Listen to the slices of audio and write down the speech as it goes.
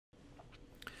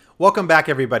Welcome back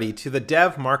everybody to the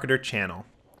DevMarketer channel.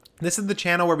 This is the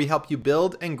channel where we help you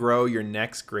build and grow your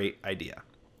next great idea.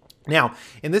 Now,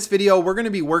 in this video, we're going to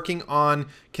be working on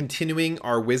continuing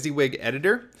our WYSIWYG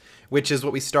editor, which is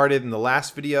what we started in the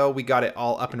last video. We got it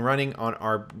all up and running on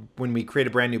when we create a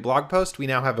brand new blog post. We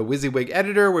now have a WYSIWYG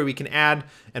editor where we can add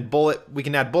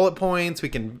bullet points, we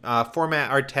can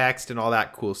format our text and all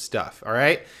that cool stuff. All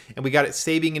right, and we got it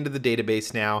saving into the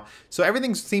database now. So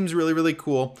everything seems really, really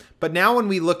cool. But now when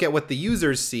we look at what the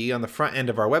users see on the front end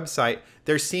of our website,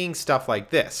 they're seeing stuff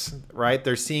like this, right?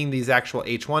 They're seeing these actual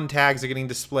H1 tags are getting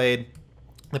displayed,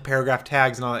 the paragraph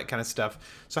tags and all that kind of stuff.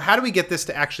 So how do we get this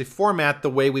to actually format the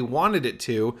way we wanted it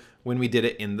to when we did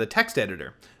it in the text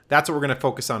editor? That's what we're going to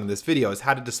focus on in this video, is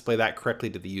how to display that correctly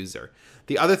to the user.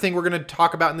 The other thing we're going to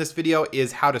talk about in this video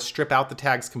is how to strip out the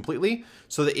tags completely,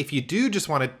 so that if you do just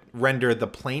want to render the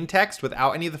plain text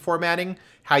without any of the formatting,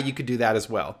 how you could do that as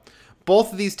well.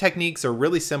 Both of these techniques are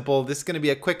really simple. This is going to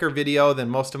be a quicker video than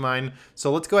most of mine,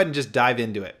 so let's go ahead and just dive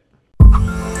into it.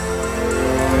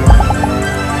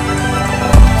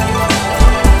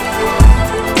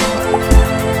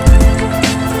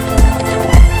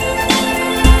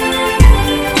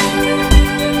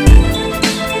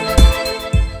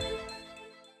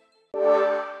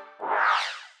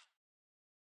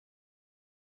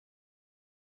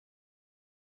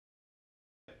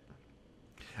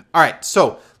 All right,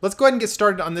 so let's go ahead and get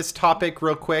started on this topic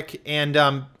real quick. And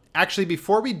actually,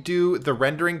 before we do the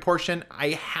rendering portion,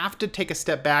 I have to take a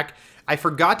step back. I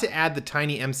forgot to add the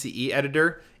tiny MCE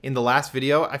editor in the last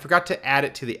video. I forgot to add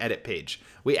it to the edit page.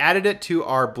 We added it to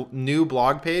our new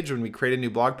blog page when we create a new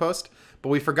blog post, but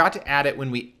we forgot to add it when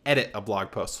we edit a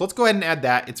blog post. So let's go ahead and add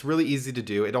that. It's really easy to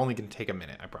do. It only can take a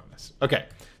minute, I promise. Okay,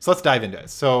 so let's dive into it.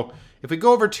 So if we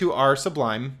go over to our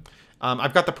Sublime,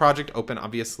 I've got the project open,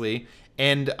 obviously,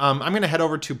 and I'm going to head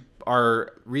over to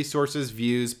our resources,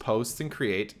 views, posts, and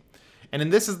create. And then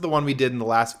this is the one we did in the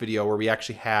last video where we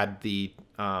actually had the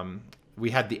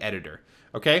editor.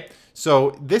 Okay,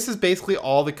 so this is basically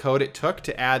all the code it took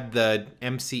to add the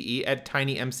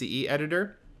tiny MCE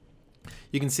editor.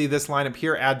 You can see this line up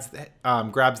here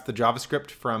grabs the JavaScript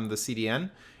from the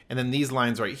CDN, and then these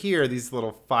lines right here, these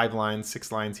little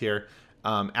 6 lines here,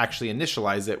 actually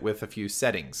initialize it with a few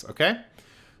settings. Okay,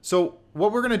 so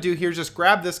what we're going to do here is just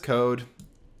grab this code,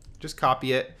 just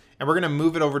copy it, and we're going to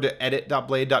move it over to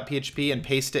edit.blade.php and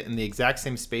paste it in the exact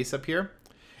same space up here.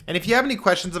 And if you have any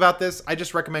questions about this, I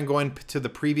just recommend going to the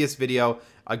previous video.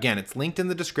 Again, it's linked in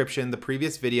the description, the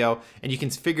previous video, and you can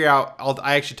figure out,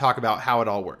 I actually talk about how it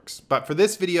all works. But for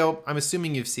this video, I'm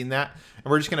assuming you've seen that, and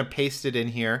we're just going to paste it in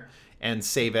here and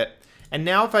save it. And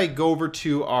now if I go over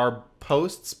to our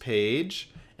posts page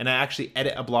and I actually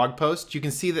edit a blog post, you can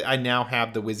see that I now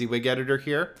have the WYSIWYG editor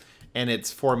here, and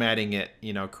it's formatting it,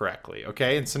 correctly.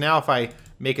 Okay, and so now if I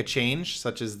make a change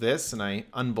such as this and I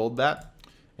unbold that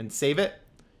and save it,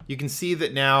 you can see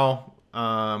that now,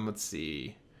 let's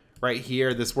see, right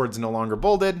here, this word's no longer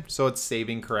bolded, so it's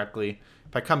saving correctly.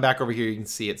 If I come back over here, you can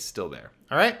see it's still there.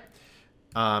 All right,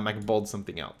 I can bold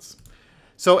something else.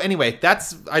 So anyway, I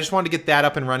just wanted to get that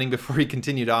up and running before we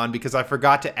continued on, because I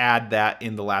forgot to add that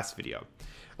in the last video.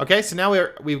 Okay, so now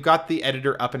we've got the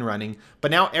editor up and running,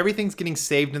 but now everything's getting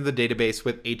saved in the database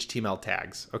with HTML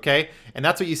tags, okay? And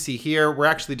that's what you see here. We're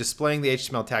actually displaying the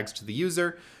HTML tags to the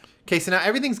user. Okay, so now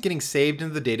everything's getting saved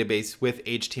into the database with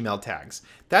HTML tags.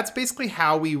 That's basically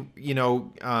how we,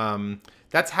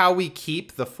 that's how we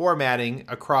keep the formatting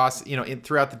across,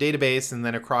 throughout the database and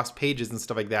then across pages and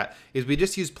stuff like that, is we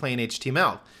just use plain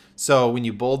HTML. So when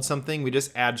you bold something, we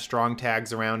just add strong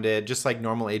tags around it, just like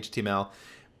normal HTML.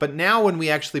 But now when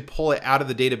we actually pull it out of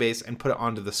the database and put it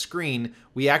onto the screen,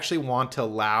 we actually want to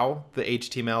allow the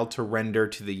HTML to render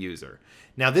to the user.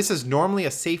 Now this is normally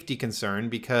a safety concern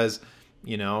because,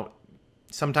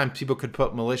 sometimes people could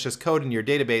put malicious code in your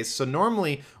database. So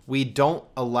normally we don't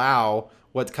allow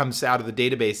what comes out of the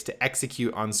database to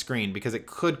execute on screen because it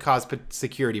could cause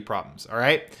security problems. All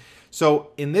right.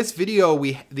 So in this video,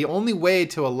 the only way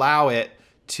to allow it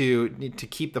to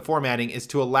keep the formatting is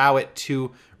to allow it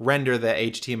to render the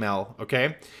HTML.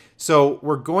 Okay. So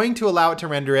we're going to allow it to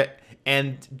render it.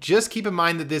 And just keep in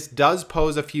mind that this does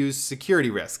pose a few security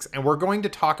risks. And we're going to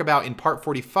talk about in part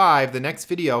 45, the next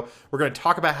video, we're going to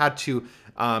talk about how to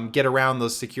get around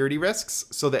those security risks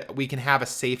so that we can have a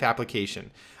safe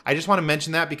application. I just want to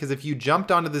mention that because if you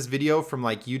jumped onto this video from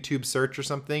like YouTube search or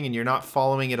something and you're not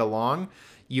following it along,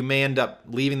 you may end up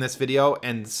leaving this video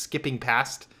and skipping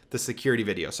past the security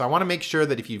video. So I want to make sure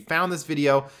that if you found this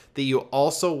video, that you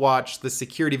also watch the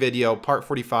security video, part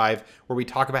 45, where we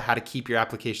talk about how to keep your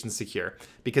application secure.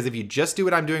 Because if you just do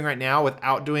what I'm doing right now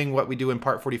without doing what we do in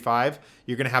part 45,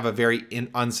 you're going to have a very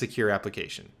unsecure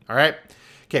application. All right.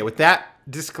 Okay, with that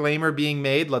disclaimer being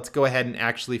made, let's go ahead and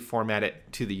actually format it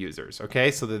to the users,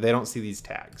 okay, so that they don't see these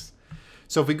tags.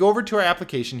 So if we go over to our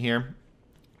application here,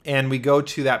 and we go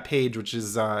to that page, which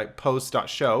is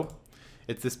post.show,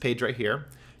 it's this page right here,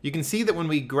 you can see that when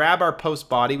we grab our post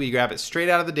body, we grab it straight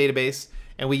out of the database,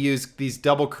 and we use these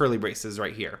double curly braces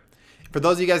right here. For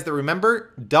those of you guys that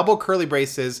remember, double curly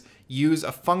braces use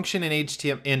a function in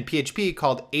PHP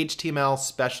called HTML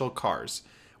special cars.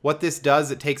 What this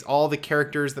does, it takes all the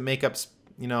characters that make up,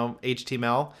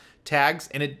 HTML tags,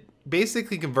 and it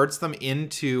basically converts them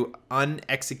into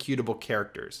unexecutable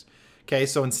characters. Okay,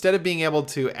 so instead of being able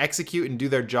to execute and do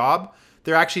their job,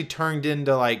 they're actually turned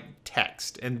into like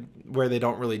text, and where they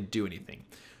don't really do anything.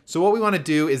 So what we want to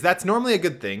do is, that's normally a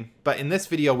good thing, but in this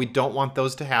video we don't want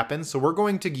those to happen. So we're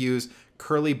going to use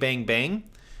curly bang bang.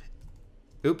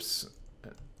 Oops.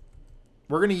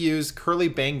 We're going to use curly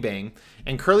bang bang,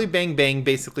 and curly bang bang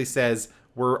basically says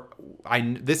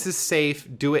this is safe,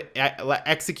 do it,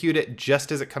 execute it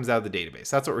just as it comes out of the database.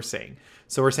 That's what we're saying.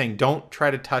 So we're saying don't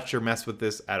try to touch or mess with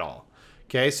this at all.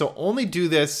 Okay, so only do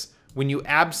this when you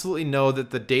absolutely know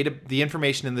that the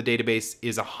information in the database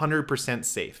is 100%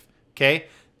 safe. Okay,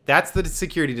 that's the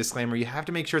security disclaimer. You have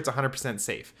to make sure it's 100%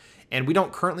 safe, and we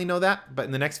don't currently know that, but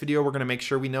in the next video we're going to make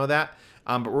sure we know that.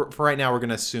 But for right now, we're going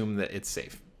to assume that it's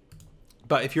safe.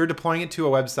 But if you're deploying it to a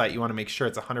website, you want to make sure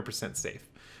it's 100% safe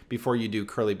before you do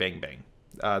curly bang bang.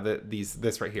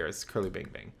 This right here is curly bang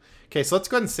bang. Okay, so let's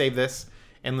go ahead and save this,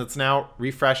 and let's now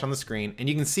refresh on the screen. And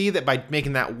you can see that by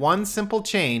making that one simple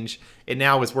change, it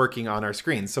now is working on our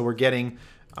screen. So we're getting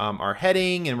our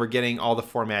heading, and we're getting all the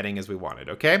formatting as we wanted.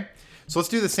 Okay, so let's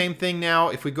do the same thing now.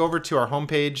 If we go over to our home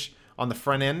page on the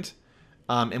front end,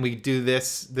 and we do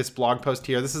this blog post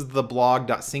here. This is the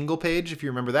blog.single page, if you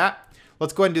remember that.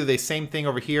 Let's go ahead and do the same thing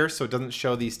over here so it doesn't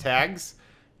show these tags.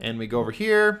 And we go over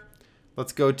here.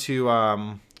 Let's go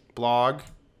to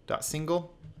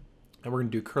blog.single. And we're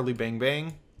going to do curly bang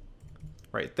bang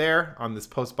right there on this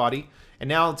post body. And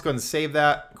now let's go ahead and save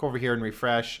that. Go over here and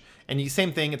refresh. And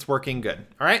same thing, it's working good.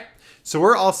 All right. So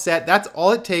we're all set. That's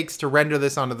all it takes to render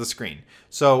this onto the screen.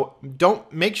 So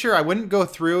make sure, I wouldn't go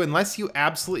through unless you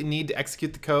absolutely need to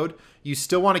execute the code. You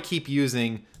still want to keep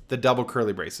using the double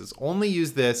curly braces. Only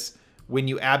use this when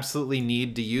you absolutely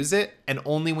need to use it, and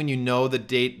only when you know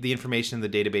the information in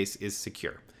the database is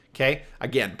secure. Okay,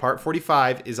 again, part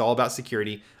 45 is all about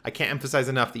security. I can't emphasize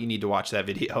enough that you need to watch that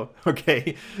video.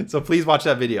 Okay, so please watch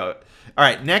that video. All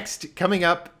right, next coming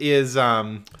up is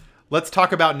let's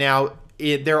talk about now.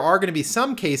 There are going to be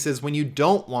some cases when you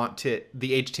don't want the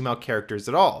HTML characters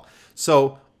at all.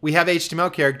 So we have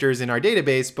HTML characters in our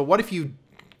database, but what if you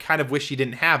kind of wish you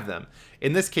didn't have them?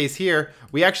 In this case here,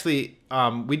 we actually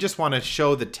we just want to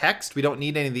show the text. We don't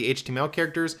need any of the HTML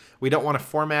characters. We don't want to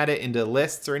format it into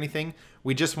lists or anything.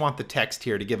 We just want the text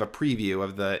here to give a preview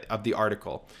of the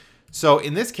article. So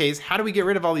in this case, how do we get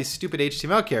rid of all these stupid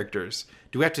HTML characters?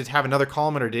 Do we have to have another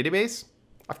column in our database?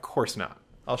 Of course not.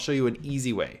 I'll show you an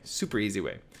easy way, super easy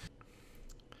way.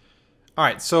 All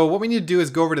right, so what we need to do is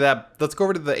go over to that. Let's go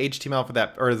over to the HTML for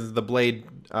that, or the blade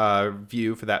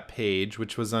view for that page,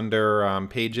 which was under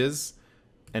pages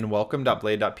and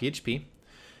welcome.blade.php.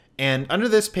 And under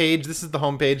this page, this is the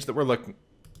home page that we're looking.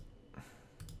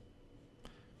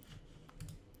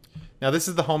 Now this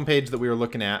is the home page that we were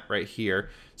looking at right here.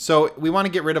 So we want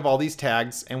to get rid of all these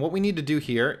tags, and what we need to do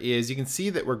here is, you can see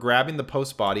that we're grabbing the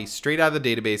post body straight out of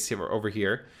the database here, over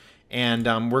here,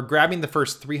 and we're grabbing the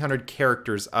first 300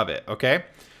 characters of it. Okay,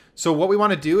 so what we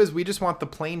want to do is we just want the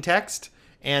plain text,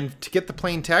 and to get the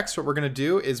plain text, what we're going to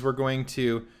do is we're going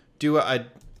to do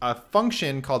a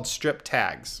function called strip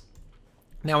tags.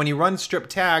 Now when you run strip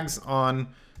tags on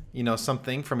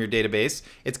something from your database,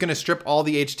 it's going to strip all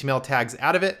the HTML tags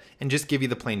out of it and just give you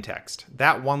the plain text.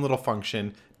 That one little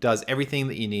function does everything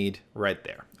that you need right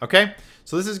there. Okay,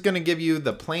 so this is going to give you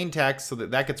the plain text so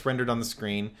that gets rendered on the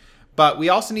screen. But we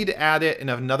also need to add it in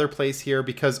another place here,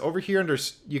 because over here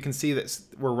you can see that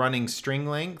we're running string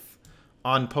length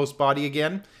on post body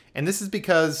again. And this is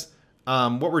because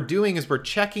what we're doing is we're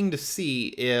checking to see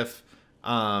if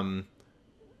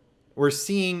we're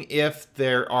seeing if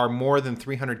there are more than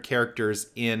 300 characters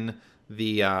in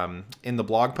the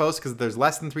blog post, because if there's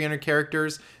less than 300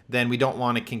 characters, then we don't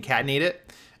want to concatenate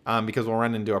it, because we'll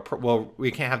run into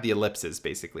we can't have the ellipses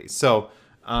basically. So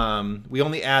we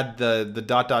only add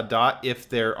the ... if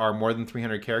there are more than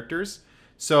 300 characters.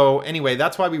 So anyway,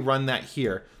 that's why we run that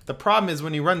here. The problem is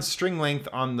when you run string length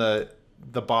on the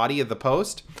body of the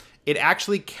post, it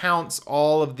actually counts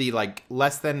all of the like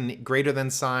less than, greater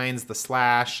than signs, the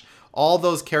slash, all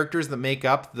those characters that make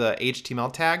up the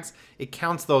HTML tags. It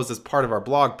counts those as part of our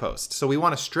blog post. So we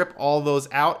want to strip all those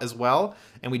out as well.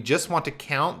 And we just want to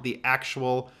count the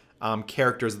actual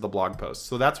characters of the blog post.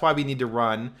 So that's why we need to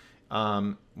run,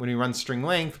 when we run string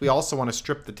length, we also want to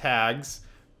strip the tags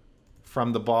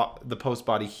from the post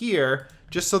body here,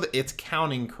 just so that it's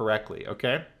counting correctly,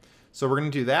 okay? So we're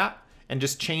gonna do that and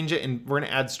just change it, and we're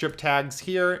gonna add strip tags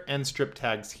here and strip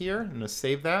tags here. I'm gonna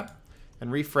save that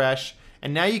and refresh.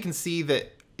 And now you can see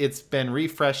that it's been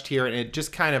refreshed here, and it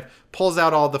just kind of pulls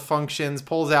out all the functions,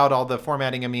 pulls out all the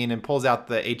formatting and pulls out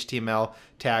the HTML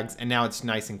tags, and now it's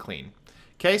nice and clean.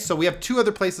 Okay, so we have two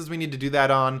other places we need to do that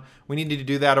on. We need to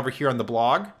do that over here on the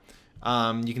blog.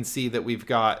 You can see that we've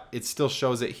got, it still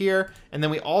shows it here. And then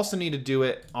we also need to do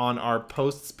it on our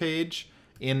posts page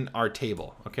in our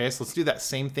table. Okay, so let's do that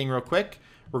same thing real quick.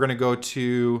 We're gonna go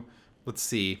to, let's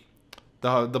see,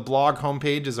 the blog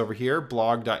homepage is over here,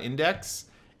 blog.index.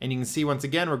 And you can see once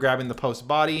again, we're grabbing the post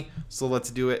body. So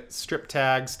let's do it, strip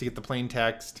tags to get the plain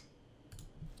text.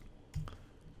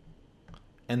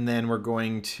 And then we're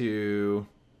going to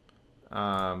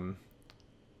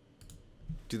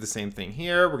do the same thing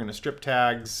here. We're going to strip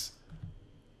tags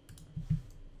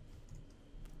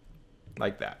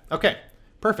like that. Okay,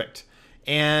 perfect.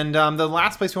 And the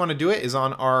last place we want to do it is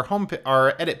on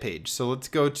our edit page. So let's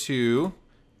go to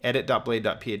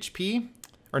edit.blade.php.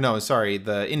 Or no, sorry,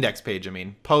 the index page,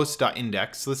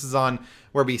 post.index. So this is on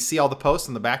where we see all the posts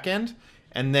on the back end.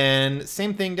 And then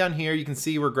same thing down here. You can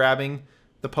see we're grabbing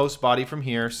the post body from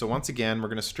here. So once again, we're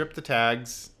going to strip the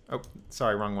tags. Oh,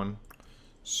 sorry, wrong one.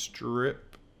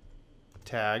 Strip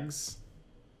tags.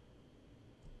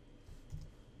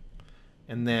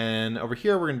 And then over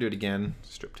here, we're going to do it again.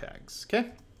 Strip tags.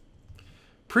 Okay.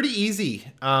 Pretty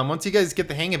easy. Once you guys get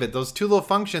the hang of it, those two little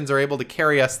functions are able to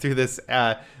carry us through this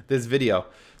this video.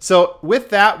 So with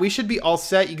that, we should be all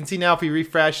set. You can see now if we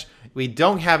refresh, we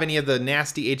don't have any of the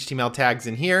nasty HTML tags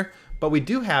in here, but we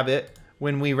do have it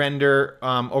when we render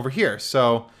over here.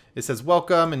 So it says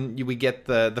welcome, and we get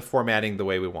the formatting the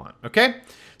way we want. Okay.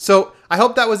 So I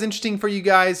hope that was interesting for you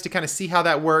guys to kind of see how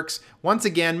that works. Once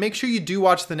again, make sure you do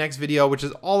watch the next video, which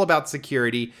is all about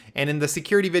security. And in the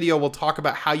security video, we'll talk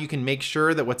about how you can make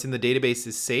sure that what's in the database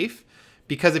is safe.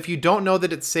 Because if you don't know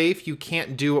that it's safe, you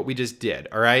can't do what we just did,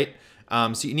 all right?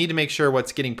 So you need to make sure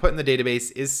what's getting put in the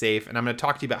database is safe. And I'm going to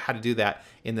talk to you about how to do that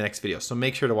in the next video. So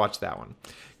make sure to watch that one.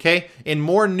 Okay, in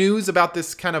more news about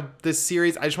this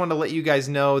series, I just want to let you guys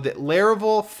know that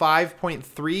Laravel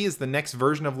 5.3 is the next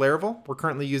version of Laravel. We're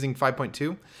currently using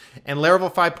 5.2, and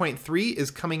Laravel 5.3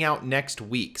 is coming out next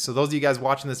week. So those of you guys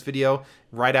watching this video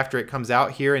right after it comes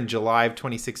out here in July of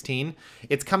 2016,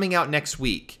 it's coming out next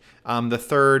week, the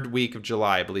third week of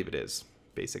July, I believe it is,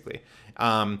 basically.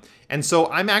 And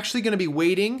so I'm actually going to be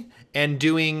waiting and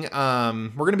doing, we're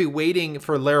going to be waiting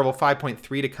for Laravel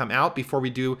 5.3 to come out before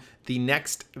we do the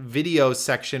next video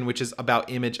section, which is about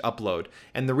image upload.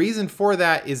 And the reason for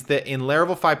that is that in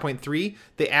Laravel 5.3,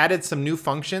 they added some new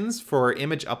functions for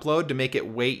image upload to make it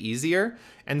way easier.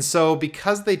 And so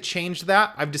because they changed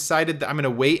that, I've decided that I'm going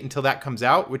to wait until that comes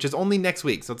out, which is only next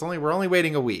week. So we're only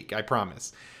waiting a week, I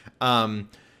promise.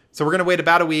 So we're going to wait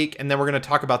about a week, and then we're going to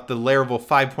talk about the Laravel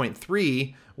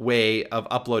 5.3 way of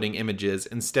uploading images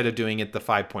instead of doing it the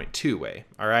 5.2 way.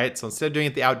 All right. So instead of doing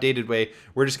it the outdated way,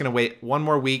 we're just going to wait one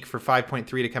more week for 5.3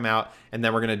 to come out, and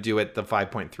then we're going to do it the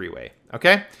 5.3 way.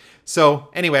 Okay. So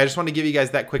anyway, I just want to give you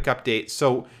guys that quick update.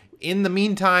 So in the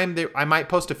meantime, I might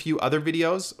post a few other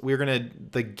videos.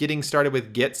 The Getting Started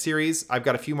with Git series. I've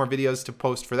got a few more videos to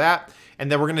post for that.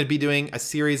 And then we're going to be doing a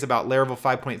series about Laravel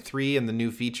 5.3 and the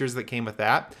new features that came with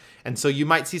that. And so you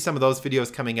might see some of those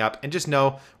videos coming up. And just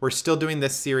know we're still doing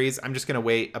this series. I'm just going to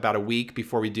wait about a week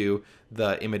before we do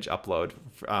the image upload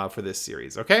for this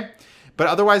series. Okay? But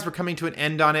otherwise, we're coming to an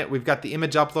end on it. We've got the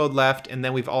image upload left, and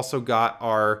then we've also got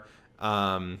our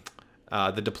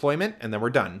the deployment, and then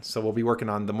we're done. So we'll be working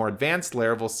on the more advanced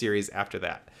Laravel series after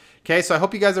that. Okay, so I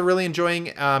hope you guys are really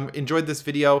enjoyed this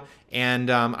video.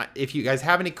 And if you guys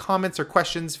have any comments or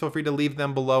questions, feel free to leave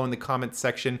them below in the comments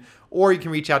section, or you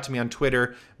can reach out to me on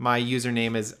Twitter. My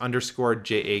username is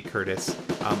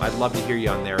 _JACurtis. I'd love to hear you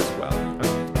on there as well.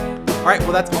 Okay. All right,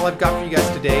 well, that's all I've got for you guys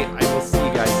today. I will see you